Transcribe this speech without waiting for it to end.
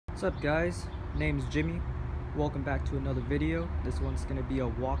What's up guys, name's Jimmy. Welcome back to another video. This one's gonna be a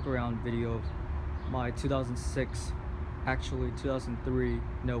walk around video of my 2006, actually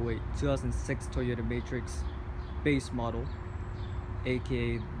 2006 Toyota Matrix base model,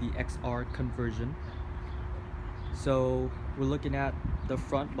 aka the XR conversion. So we're looking at the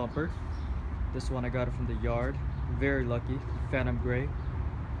front bumper. This one I got it from the yard, very lucky, phantom gray,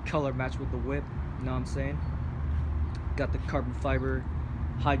 color match with the whip, you know what I'm saying. Got the carbon fiber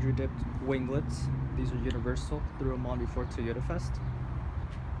hydro dipped winglets. These are universal, threw them on before Toyota Fest.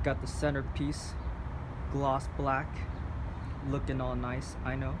 Got the centerpiece gloss black, looking all nice,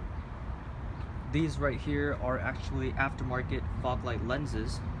 I know. These right here are actually aftermarket fog light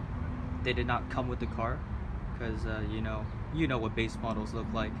lenses. They did not come with the car because you know what base models look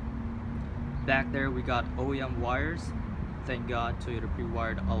like. Back there we got OEM wires. Thank God Toyota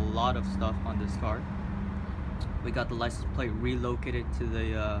pre-wired a lot of stuff on this car. We got the license plate relocated to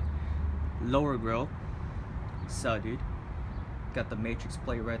the lower grille. So dude, got the Matrix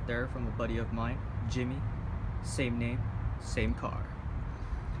plate right there from a buddy of mine, Jimmy. Same name, same car.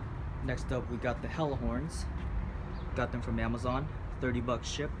 Next up we got the hella horns. Got them from Amazon, 30 bucks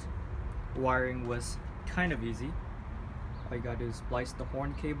shipped. Wiring was kind of easy. All you gotta do is splice the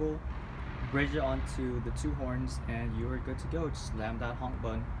horn cable, bridge it onto the two horns, and you are good to go. Just slam that honk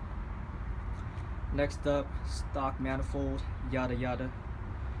button. Next up, stock manifold, yada yada.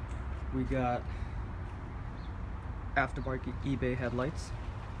 We got aftermarket eBay headlights,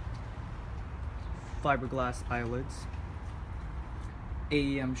 fiberglass eyelids,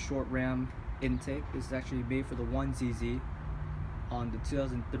 AEM short ram intake. This is actually made for the 1ZZ on the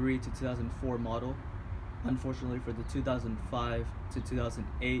 2003 to 2004 model. Unfortunately for the 2005 to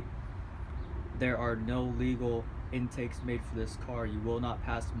 2008, there are no legal intakes made for this car. You will not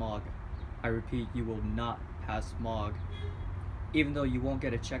pass smog. I repeat, you will not pass smog. Even though you won't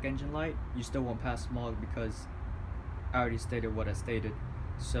get a check engine light, you still won't pass smog because I already stated what I stated.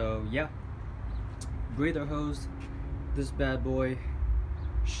 So yeah, breather hose. This bad boy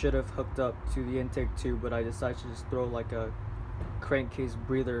should have hooked up to the intake tube, but I decided to just throw like a crankcase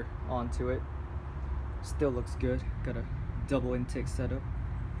breather onto it. Still looks good. Got a double intake setup.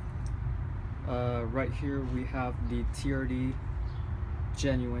 Right here we have the TRD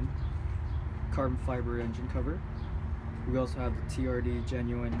genuine carbon fiber engine cover. We also have the TRD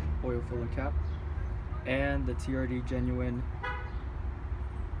genuine oil filler cap and the TRD genuine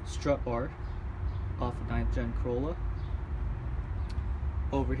strut bar off the 9th gen Corolla.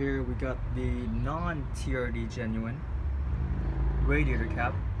 Over here we got the non-TRD genuine radiator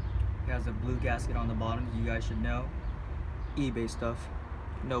cap. It has a blue gasket on the bottom. You guys should know. eBay stuff,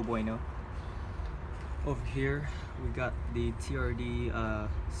 no bueno. Over here we got the TRD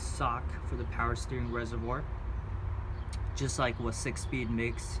sock for the power steering reservoir, just like what 6-speed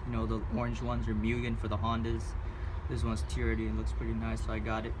makes. You know, the orange ones are Mugen for the Hondas. This one's TRD and looks pretty nice, so I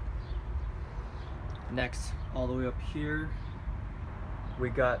got it. Next, all the way up here we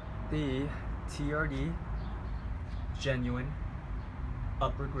got the TRD genuine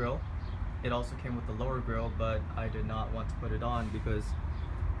upper grille. It also came with the lower grille, but I did not want to put it on because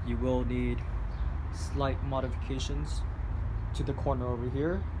you will need slight modifications to the corner over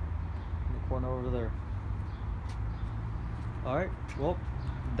here and the corner over there. Alright, well,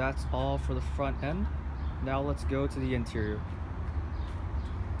 that's all for the front end. Now let's go to the interior.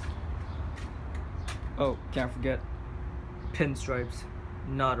 Oh, can't forget pinstripes.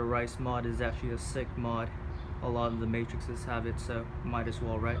 Not a rice mod, is actually a sick mod. A lot of the Matrixes have it, so might as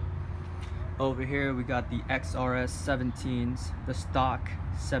well, right? Over here we got the XRS 17s, the stock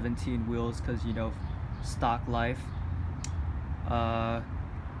 17 wheels, because you know, stock life.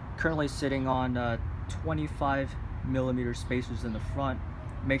 Currently sitting on 25mm spacers in the front.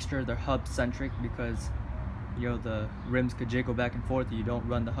 Make sure they're hub centric because you know the rims could jiggle back and forth. You don't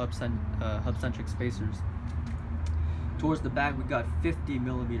run the hub centric spacers. Towards the back we got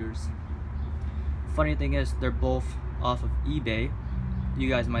 50mm. Funny thing is, they're both off of eBay. You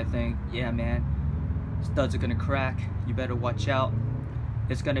guys might think, yeah man, studs are gonna crack, you better watch out.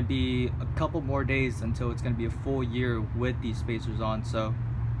 It's gonna be a couple more days until it's gonna be a full year with these spacers on, so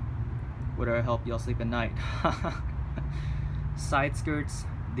whatever help y'all sleep at night. Side skirts,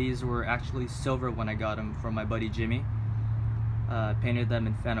 these were actually silver when I got them from my buddy Jimmy. Painted them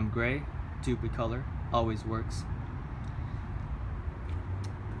in phantom gray, duplicate color, always works.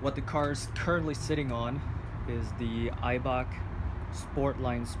 What the car is currently sitting on is the Eibach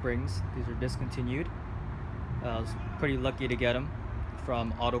Sportline springs. These are discontinued. I was pretty lucky to get them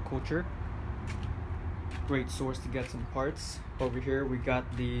from Auto Culture. Great source to get some parts. Over here we got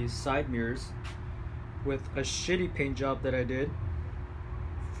the side mirrors with a shitty paint job that I did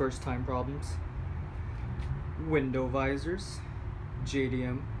first time problems. Window visors,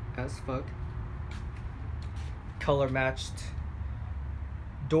 JDM as fuck. Color matched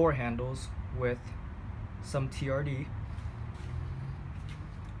door handles with some TRD.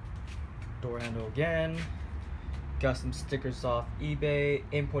 Door handle again. Got some stickers off eBay.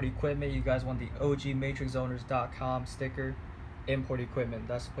 Import equipment, you guys want the OG MatrixOwners.com sticker. Import equipment,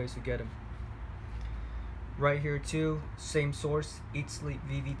 that's the place to get them. Right here too, same source, Eat Sleep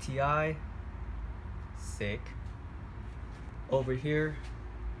VVTI. Sick. Over here,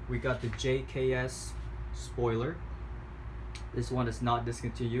 we got the JKS spoiler. This one is not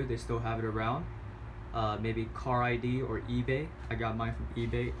discontinued, they still have it around. Maybe Car ID or eBay. I got mine from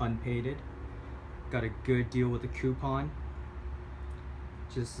eBay, unpainted. Got a good deal with the coupon.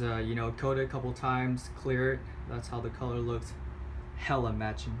 Just you know, coat it a couple times, clear it. That's how the color looks. Hella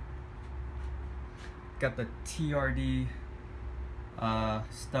matching. Got the TRD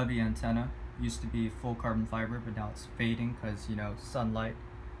stubby antenna. Used to be full carbon fiber, but now it's fading because, you know, sunlight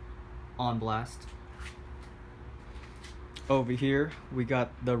on blast. Over here we got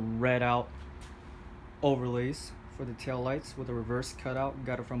the red out overlays for the tail lights with a reverse cutout.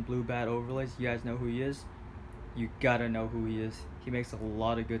 Got it from Blue Bat Overlays. You guys know who he is. You gotta know who he is. He makes a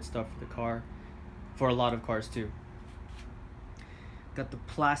lot of good stuff for the car, for a lot of cars too. Got the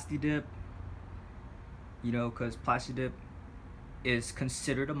Plasti Dip, you know, because Plasti Dip is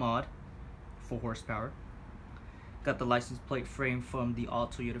considered a mod for horsepower. Got the license plate frame from the All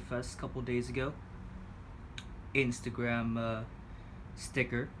Toyota Fest a couple days ago. Instagram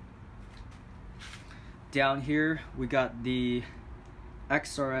sticker. Down here we got the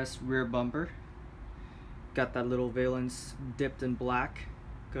XRS rear bumper. Got that little valence dipped in black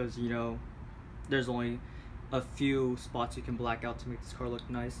because, you know, there's only a few spots you can black out to make this car look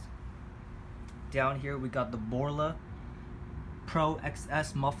nice. Down here we got the Borla Pro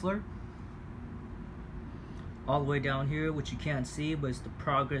XS muffler. All the way down here, which you can't see, but it's the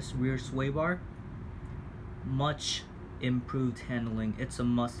Progress rear sway bar. Much improved handling. It's a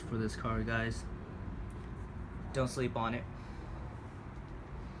must for this car, guys. Don't sleep on it.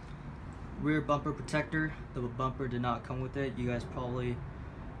 Rear bumper protector. The bumper did not come with it. You guys probably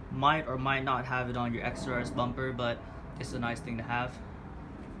might or might not have it on your XRS bumper, but it's a nice thing to have.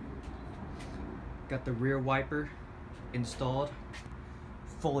 Got the rear wiper installed,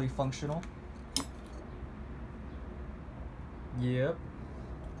 fully functional. Yep.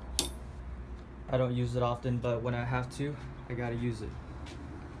 I don't use it often, but when I have to, I gotta use it.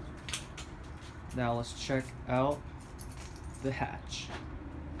 Now let's check out the hatch.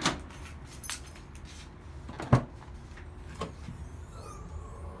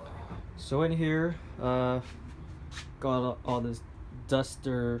 So in here, got all this dust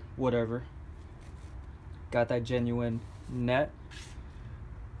or whatever. Got that genuine net.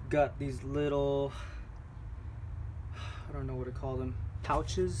 Got these little, I don't know what to call them,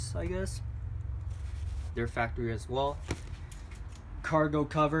 pouches, I guess. They're factory as well. Cargo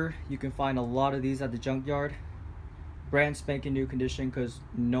cover, you can find a lot of these at the junkyard. Brand spanking new condition because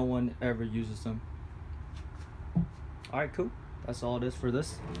no one ever uses them. Alright, cool. That's all it is for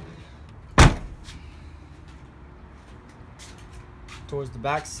this. Towards the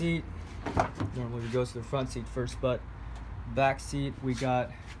back seat. Normally we go to the front seat first, but back seat we got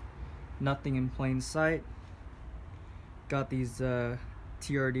nothing in plain sight. Got these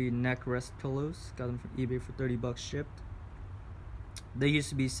TRD neck rest pillows. Got them from eBay for 30 bucks shipped. They used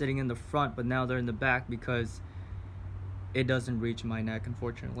to be sitting in the front, but now they're in the back because it doesn't reach my neck,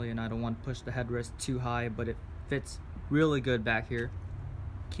 unfortunately, and I don't want to push the headrest too high, but it fits really good back here.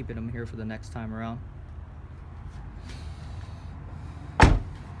 Keeping them here for the next time around.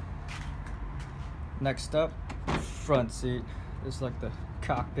 Next up, front seat. It's like the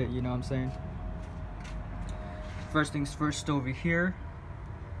cockpit, you know what I'm saying? First things first, over here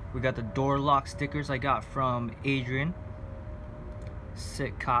we got the door lock stickers I got from Adrian.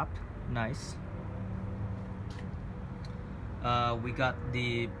 Sick cop, nice. We got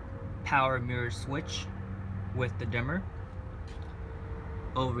the power mirror switch with the dimmer.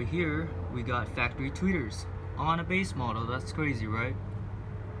 Over here we got factory tweeters on a base model. That's crazy, right?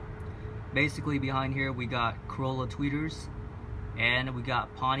 Basically behind here we got Corolla tweeters, and we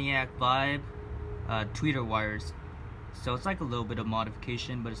got Pontiac Vibe tweeter wires. So it's like a little bit of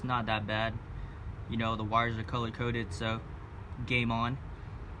modification, but it's not that bad. You know, the wires are color coded, so game on.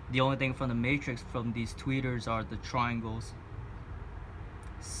 The only thing from the matrix from these tweeters are the triangles.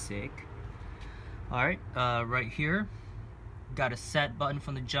 Sick. Alright, right here got a set button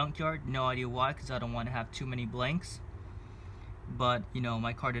from the junkyard. No idea why, because I don't want to have too many blanks. But, you know,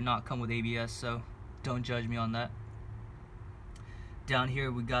 my car did not come with ABS, so don't judge me on that. Down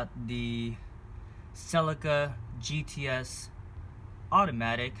here we got the Celica GTS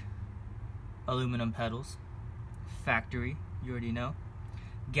automatic aluminum pedals, factory, you already know.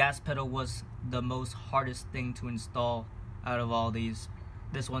 Gas pedal was the most hardest thing to install out of all these.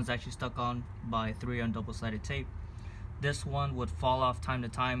 This one's actually stuck on by 3 on double-sided tape. This one would fall off time to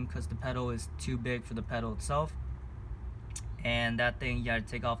time because the pedal is too big for the pedal itself, and that thing you gotta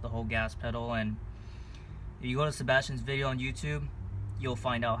take off the whole gas pedal. And if you go to Sebastian's video on YouTube, you'll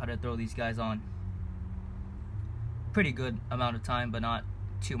find out how to throw these guys on. Pretty good amount of time, but not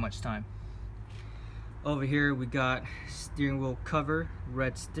too much time. Over here we got steering wheel cover,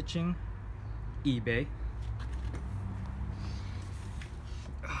 red stitching, eBay.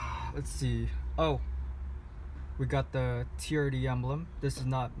 Let's see. Oh, we got the TRD emblem. This is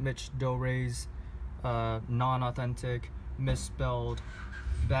not Mitch Doray's non-authentic, misspelled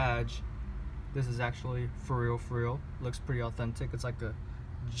badge. This is actually for real. Looks pretty authentic. It's like a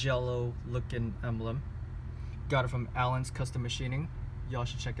jello looking emblem. Got it from Allen's Custom Machining. Y'all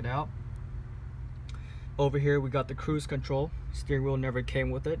should check it out. Over here we got the cruise control. Steering wheel never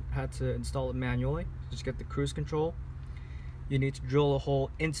came with it. Had to install it manually. Just get the cruise control. You need to drill a hole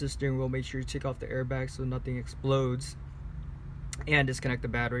into the steering wheel. Make sure you take off the airbag so nothing explodes. And disconnect the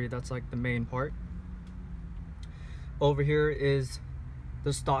battery. That's like the main part. Over here is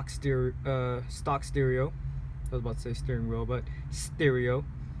the stock stereo. I was about to say steering wheel, but stereo.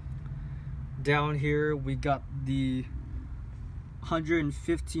 Down here we got the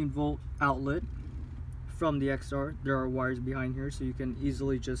 115 volt outlet from the XR. There are wires behind here, so you can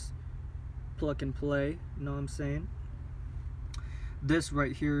easily just plug and play. You know what I'm saying? This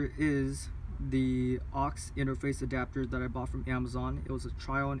right here is the aux interface adapter that I bought from Amazon. It was a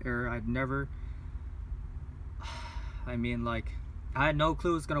trial and error. I had no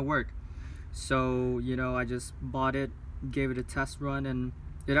clue it was gonna work. So, you know, I just bought it, gave it a test run, and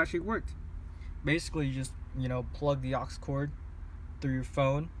it actually worked. Basically, you just, you know, plug the aux cord through your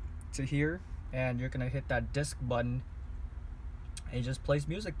phone to here, and you're gonna hit that disc button, and it just plays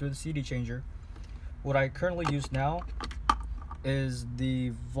music through the CD changer. What I currently use now is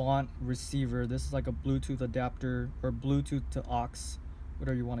the Vaunt receiver. This is like a Bluetooth adapter, or Bluetooth to aux,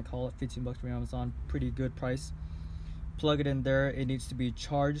 whatever you want to call it. 15 bucks from Amazon, pretty good price. Plug it in there. It needs to be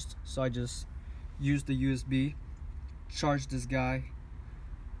charged, so I just use the USB, charge this guy,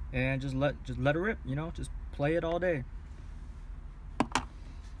 and just let it rip. You know, just play it all day.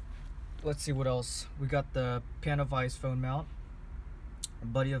 Let's see what else. We got the Panavice phone mount. A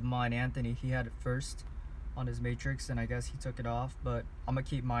buddy of mine, Anthony, he had it first on his Matrix, and I guess he took it off, but I'm gonna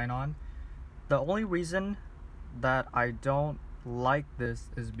keep mine on. The only reason that I don't like this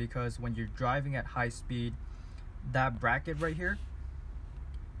is because when you're driving at high speed, that bracket right here,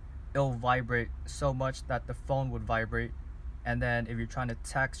 it'll vibrate so much that the phone would vibrate. And then if you're trying to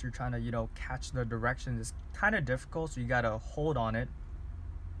text, you're trying to, you know, catch the directions, it's kind of difficult, so you gotta hold on it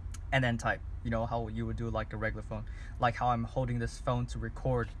and then type, you know, how you would do like a regular phone, like how I'm holding this phone to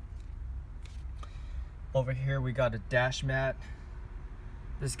record. Over here we got a dash mat.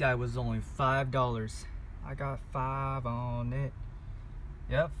 This guy was only $5. I got 5 on it.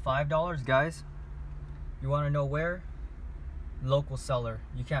 Yep, $5, guys. You want to know where? Local seller.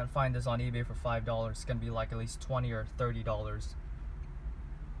 You can't find this on eBay for $5. It's gonna be like at least $20 or $30.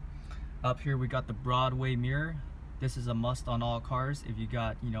 Up here we got the Broadway mirror. This is a must on all cars. If you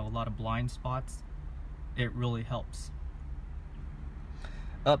got, you know, a lot of blind spots, it really helps.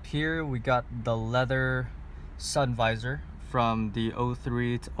 Up here we got the leather sun visor from the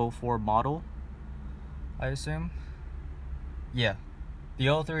 03 to 04 model, I assume. Yeah,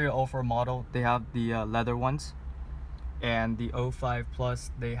 the 03 to 04 model, they have the leather ones, and the 05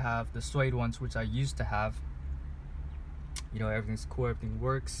 plus, they have the suede ones, which I used to have. You know, everything's cool, everything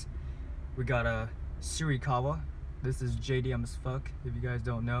works. We got a Surikawa. This is JDM as fuck, if you guys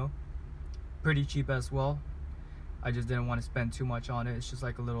don't know. Pretty cheap as well. I just didn't want to spend too much on it. It's just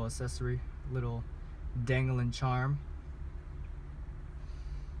like a little accessory, little dangling charm.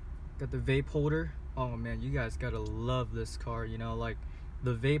 Got the vape holder. Oh man, you guys gotta love this car, you know, like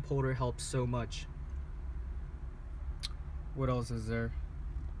the vape holder helps so much. What else is there?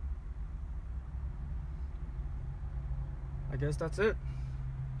 I guess that's it.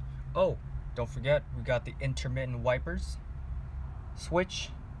 Oh, don't forget, we got the intermittent wipers switch.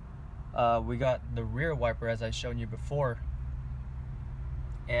 We got the rear wiper, as I shown you before,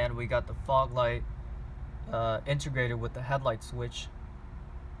 and we got the fog light integrated with the headlight switch.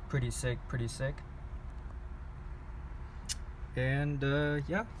 Pretty sick, pretty sick. And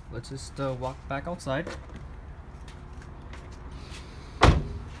yeah, let's just walk back outside.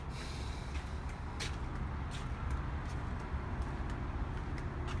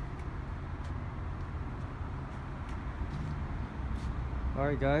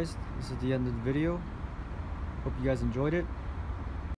 Alright guys, this is the end of the video. Hope you guys enjoyed it.